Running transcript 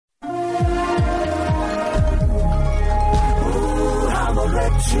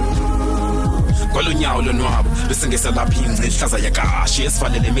walonyawo lonwabo besingesa lapha ingci ihlaza yakashi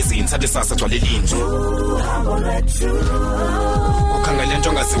esivalele emizini sathi sasa gcwale linje ukhangele into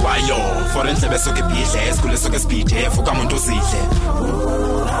ongaziwayo for endlebe soke ibhidle esikhule soke sibhidle fuka umuntu uzidle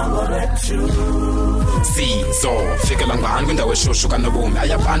Sizo fikela ngani kwindawo eshushu kanobomi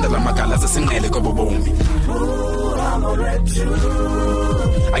ayabanda lamagala zesinqele kobobomi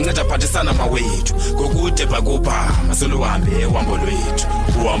anceda phathisana mawethu ngokude bhakupha masoluhambe uhambo lwethu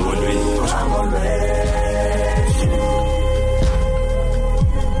uhambo lwethu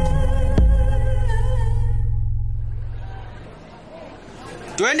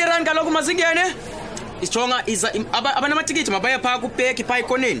R20 kaloku Masingene isijonga iza abanamatikiti mabaya pha kubheki pha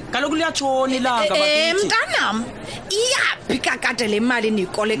ikoneni kaloku liyatshona ilanga bakithi mntanam iyabhika kade le mali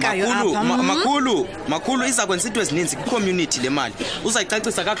nikolekayo apha makhulu iza kwenza into ezininzi kwicommunity le mali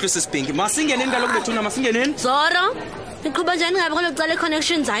uzayicacisa kakuhle sisibhinki Masingeneni kaloku bethuna Masingeneni Zoro Iqhuba njani ngabe kolocala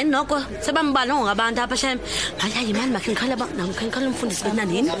connections hayi noko sebambala ngabantu apha shem hayi imali makhinkhala namkhinkhala umfundisi bena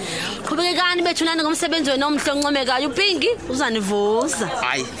nini qhubekekani bethunana ngomsebenzi wena omhle oncomekayo uPinki uzanivuza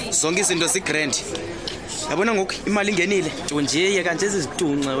hayi zonke izinto zigrand yabona ngoku imali ingenile nje kanje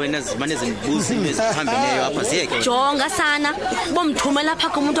ezizitunce wena zimane zingibuza eziphambeneyo apha ziyeke jonga sana bomthumela lapha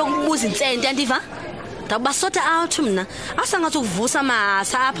kumuntu okubuza insente andiva Basota out mna asangathi ukuvusa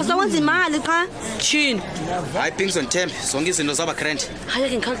masa apha sokwenza imali cha chini hayi things on temp zonke izinto zaba grant hayi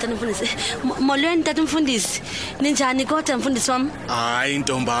ke ngikhala tata mfundisi molweni tata mfundisi ninjani kodwa mfundisi wami hayi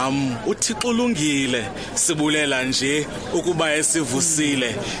ntombam uThixo ulungile sibulela nje ukuba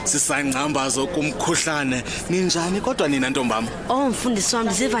esivusile sisangcambazo kumkhuhlane ninjani kodwa nina ntombam mfundisi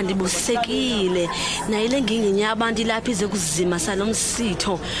wami siva ndibusisekile nayile nginginya abantu lapha ize kuzima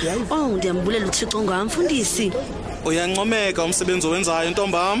salomsitho ndiyambulela uThixo ngami mfundisi uyancomeka umsebenzi owenzayo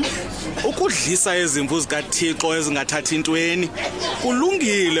ntombam ukudlisa izimvu zikaThixo ezingathathi intweni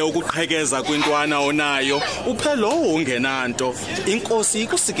kulungile ukuqhekeza kwintwana onayo uphelo ungenanto inkosi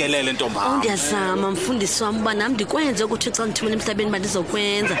ikusikelele ntombam ndiyazama mfundisi wami uba nami ndikwenze ukuthi xa ngithumela emhlabeni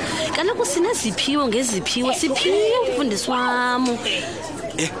bandizokwenza kaloku sineziphiwo ngeziphiwo siphiwe mfundisi wami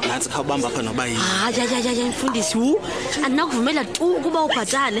nathi khawubamba apha noba yini hayi mfundisi andinakuvumela tu kuba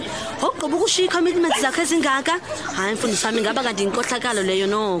ubhatale ogqiba ukushiya commitments zakhe ezingaka hayi mfundisi wami ngaba kanti inkohlakalo leyo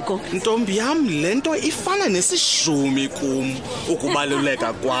noko ntombi yam lento ifana nesishumi kum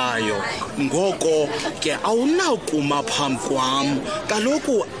ukubaluleka kwayo ngoko ke awunakuma phambi kwam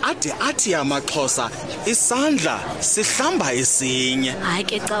kaloku athi amaXhosa isandla sihlamba esinye hayi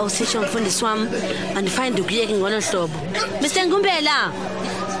ke xa usisho mfundisi wami andifayinde ukuyeke ngolo hlobo Mr Ngumbela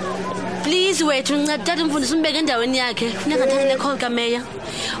Please wait unceda umfundisi umbeke endaweni yakhe funeka ngithathe le call kameya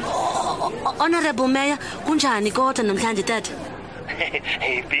Honorable Mayor kunjani kodwa namhlanje tata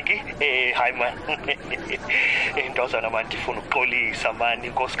Hey Pinky hi man Indozana man ndifuna ukuxolisa man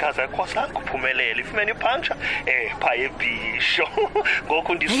inkosikazi yakho sakuphumelela ifumene ipuncha pha ebhisho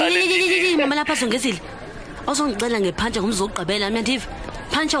ngoku ndisale mama lapha songezile Awuzongicela ngepuncha ngomzogqibela miyandiva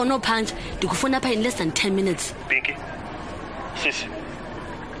puncha or no punch ndikufuna apha in less than 10 minutes Pinky sisi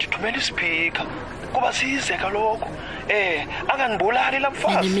Thumela ispeaker kuba size kaloku angangibulali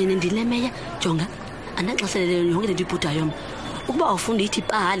lamfazi mina ndile meya jonga anaxaselele yonke lento ibhudayo ukuba awufunda ithi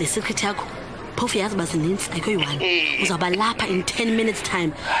pale secret yakho phofu yazi bazininzi ayikho yi1 uzaba lapha in 10 minutes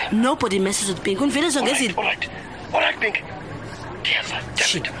time nobody messes with Pink unvele zongezile all right Pink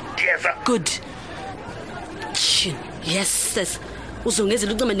yes good yes sis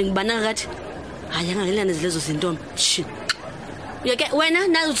uzongezile ucima ndingibana kathi hayi angangelana lezo zinto Uyake wena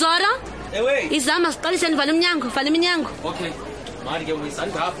na Zora? Ewe. Izama siqalise nivala iminyango. Okay. Mari ke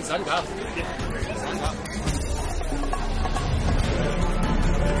uyisandapha.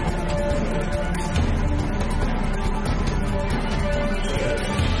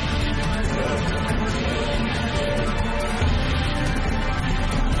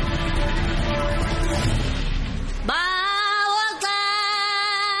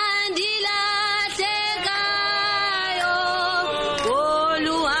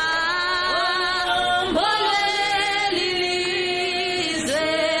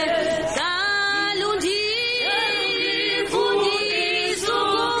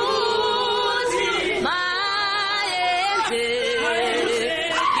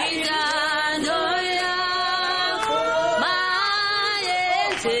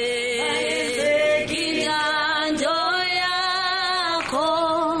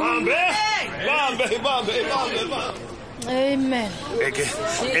 Amen.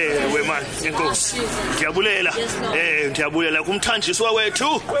 We man, inkosi. Ndiyabulela kumthanjiswa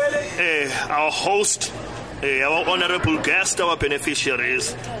wethu. Our host Our honorable guest, our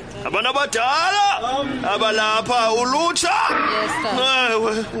beneficiaries. Abantu abadala abalapha ulutsha.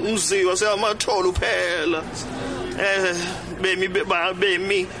 Umziwa seyamatholo phela. Bemi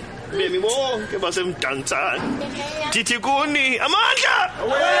bonke basemdantsane. Dithi kuni amandla.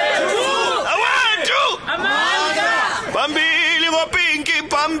 Awethu. Amandla. Phambili ngopinki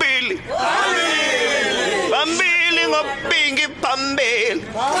phambili. Phambili ngopinki phambili.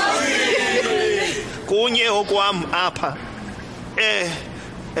 Kunye okwam apha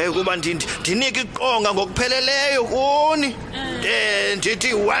kuba ndinike iqonga ngokupheleleyo kuni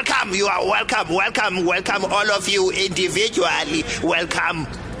ndithi welcome, you are welcome all of you individually, welcome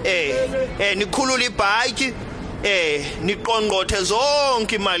nikhulula ibhatyi niqongqothe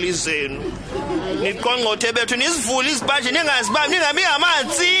zonke imali zenu, niqongqothe bethu nisivule izibhaji, ningabi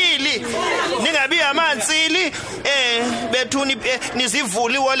amantsili bethu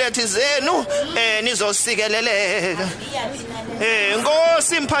nizivule iwallet zenu nizosikeleleka.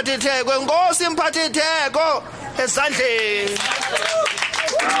 Nkosi mphathitheko ezandleni.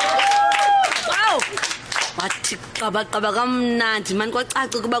 Wow, wathi qaba kamnandi mani,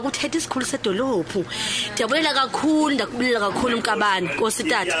 kwacaca kuba kuthetha isikhulu sedolophu. Ndiyabulela kakhulu Mkabani, Nkosi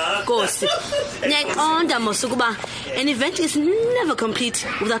tata, Nkosi. Ngiyayiqonda mos ukuba an event is never complete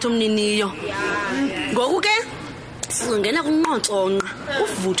without umniniyo. Ngoku ke sizongena kunqontsonqa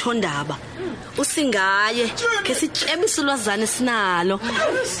uvutho ndaba usingaye ke sitshebisa ulwazana sinalo.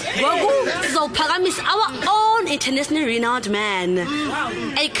 Ngoku sizawuphakamisa our own internationally renowned man,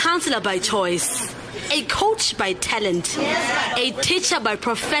 a counselor by choice, a coach by talent, a teacher by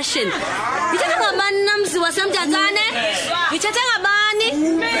profession. Ngithatha ngabani namzi wasemdantsane? Ngithatha ngabani?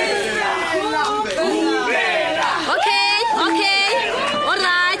 Okay.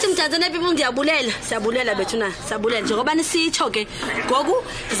 Alright, mdantsane people, siyabulela bethu na, siyabulela njengoba nisitsho ke. Ngoku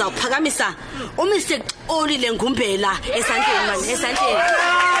sizawuphakamisa uMr. Olile Ngumbela esandleni manje, esandleni.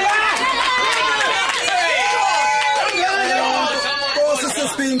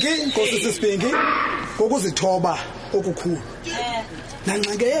 Nkosi sisipingi ngokuzithoba okukhulu.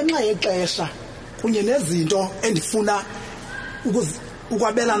 Nanxengenxa yexesha kunye nezinto endifuna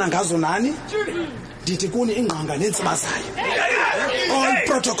ukwabelana ngazo nani, ndithi kuni ingqanga nentsiba zayo. All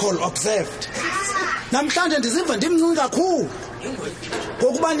protocol observed. Namhlanje ndiziva ndimncinci kakhulu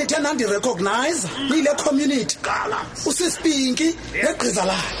ngokuba nithe nandirecognize nile community usisipinki negqiza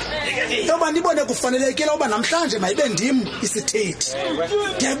lakhe. Yoba nibone kufanelekile uba namhlanje mayibe ndim isithethi.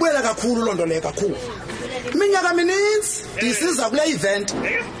 Ndiyabulela kakhulu loo nto leyo kakhulu. Iminyaka mininzi ndisiza kule event,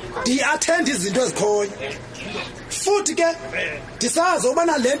 ndi-attend izinto ezikhoyo. Futhi ke ndisazi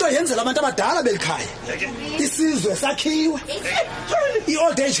ubana lento yenzela abantu abadala belikhaya. Isizwe sakhiwe,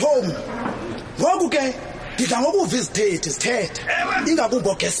 i-old age home. Ngoku ke ndidla ngokuvisitate sithetha,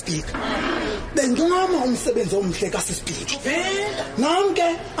 ingakumbi guest speaker. Bendincoma umsebenzi omhle kasisipiki. Nam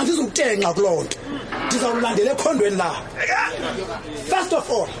ke andizukutenxa kuloo nto, ndizawulandela ekhondweni labo. First of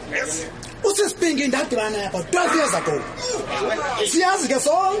all, usisipingi ndadibana about 12 years ago. Siyazi ke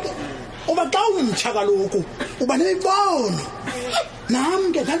sonke uba xa umtsha kaloku uba nemibono.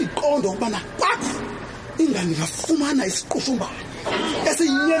 Nam ke ndandiqonda ukubana kwakho ingane ngafumana isiqushumbana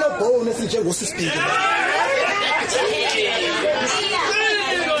esinyelo bone esinjengosisipingi.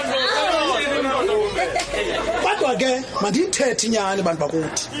 Kodwa ke mandiyithethe inyani bantu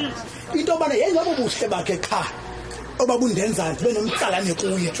bakuthi into yobana yayingabo buhle bakhe ekhaya obabundenza ndibe nomtsalane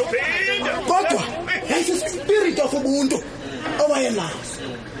kuye, kodwa yayisispirit of ubuntu owayenaso.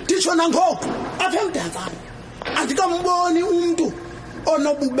 Nditsho nangoku apha emdantsane andikamboni umntu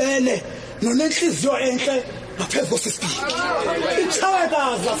onobubele nonenhliziyo enhle ngaphezu kosisipingi.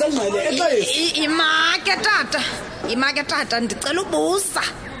 Itshawekazi lasengqele ehlesi. Imake tata, ndicela ubuza.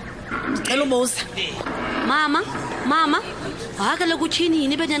 Mama, hakele kuthini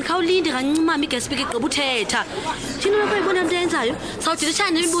yini bethani khawulinde kancinci mama iguest speaker igqiba uthetha. Thina lokuyibona into yenzayo.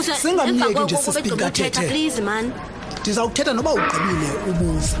 Sawudilishana nemibuzo Singamyeki please man. Ndizawuthetha noba ugqibile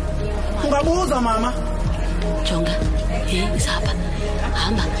ubuza. Ungabuza mama. Jonga. Isapha.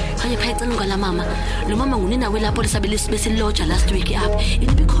 Hamba. Khanye phaya icingwa la mama. Lo mama ngunina welapho lesabelisi besiloja last week apha.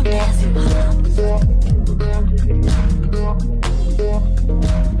 Into